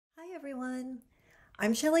everyone.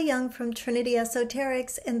 I'm Shelley Young from Trinity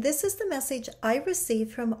Esoterics, and this is the message I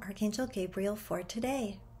received from Archangel Gabriel for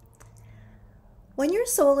today. When your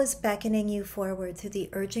soul is beckoning you forward through the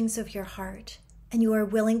urgings of your heart, and you are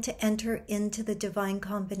willing to enter into the divine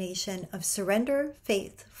combination of surrender,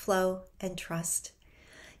 faith, flow, and trust,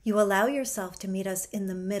 you allow yourself to meet us in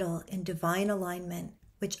the middle in divine alignment,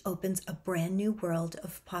 which opens a brand new world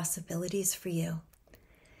of possibilities for you.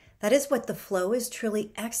 That is what the flow is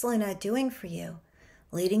truly excellent at doing for you,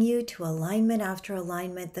 leading you to alignment after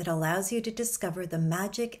alignment that allows you to discover the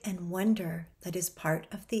magic and wonder that is part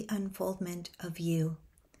of the unfoldment of you.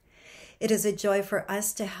 It is a joy for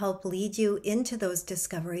us to help lead you into those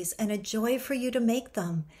discoveries and a joy for you to make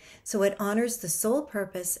them, so it honors the soul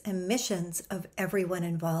purpose and missions of everyone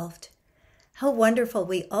involved. How wonderful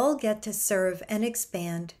we all get to serve and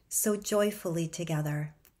expand so joyfully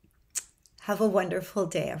together. Have a wonderful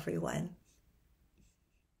day, everyone.